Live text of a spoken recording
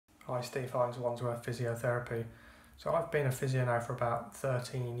Hi Steve, I'm Wandsworth Physiotherapy. So I've been a physio now for about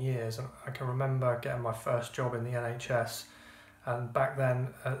 13 years, and I can remember getting my first job in the NHS, and back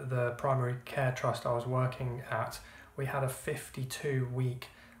then at the primary care trust I was working at, we had a 52-week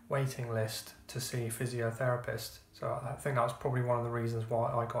waiting list to see physiotherapists. So I think that was probably one of the reasons why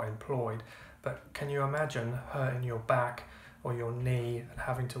I got employed. But can you imagine hurting your back or your knee and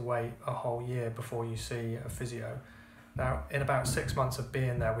having to wait a whole year before you see a physio? Now, in about 6 months of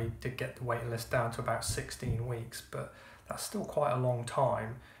being there, we did get the waiting list down to about 16 weeks, but that's still quite a long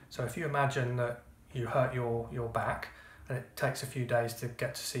time. So if you imagine that you hurt your back and it takes a few days to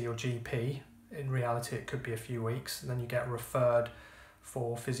get to see your GP, in reality it could be a few weeks, and then you get referred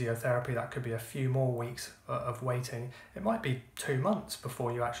for physiotherapy. That could be a few more weeks of waiting. It might be 2 months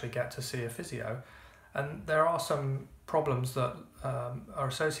before you actually get to see a physio. And there are some problems that are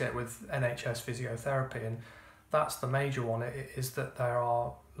associated with NHS physiotherapy, and that's the major one, is that there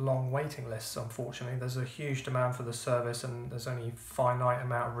are long waiting lists, unfortunately. There's a huge demand for the service and there's only a finite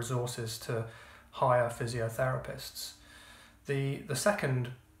amount of resources to hire physiotherapists. The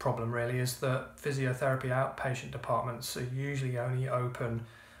second problem really is that physiotherapy outpatient departments are usually only open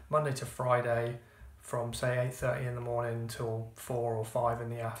Monday to Friday from say 8:30 in the morning till 4 or 5 in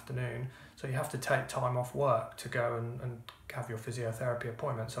the afternoon. So you have to take time off work to go and have your physiotherapy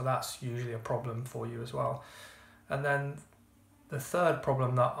appointment. So that's usually a problem for you as well. And then the third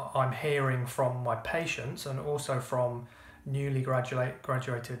problem that I'm hearing from my patients and also from newly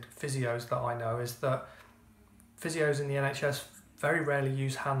graduated physios that I know is that physios in the NHS very rarely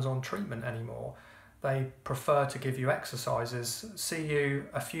use hands-on treatment anymore. They prefer to give you exercises, see you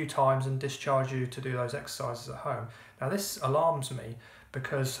a few times and discharge you to do those exercises at home. Now this alarms me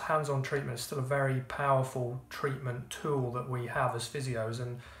because hands-on treatment is still a very powerful treatment tool that we have as physios,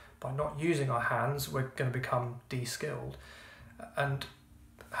 and by not using our hands, we're going to become de-skilled. And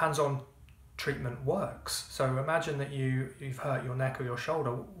hands-on treatment works. So imagine that you've hurt your neck or your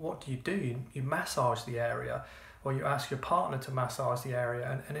shoulder. What do? You massage the area, or you ask your partner to massage the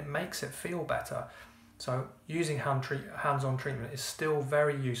area, and it makes it feel better. So using hands-on treatment is still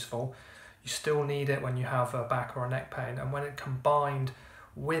very useful. You still need it when you have a back or a neck pain, and when it combined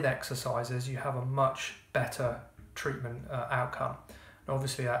with exercises, you have a much better treatment outcome.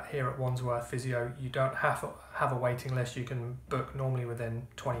 Obviously here at Wandsworth Physio, you don't have a waiting list. You can book normally within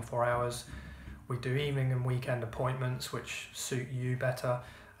 24 hours. We do evening and weekend appointments which suit you better,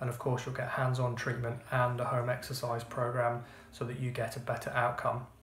 and of course you'll get hands-on treatment and a home exercise program so that you get a better outcome.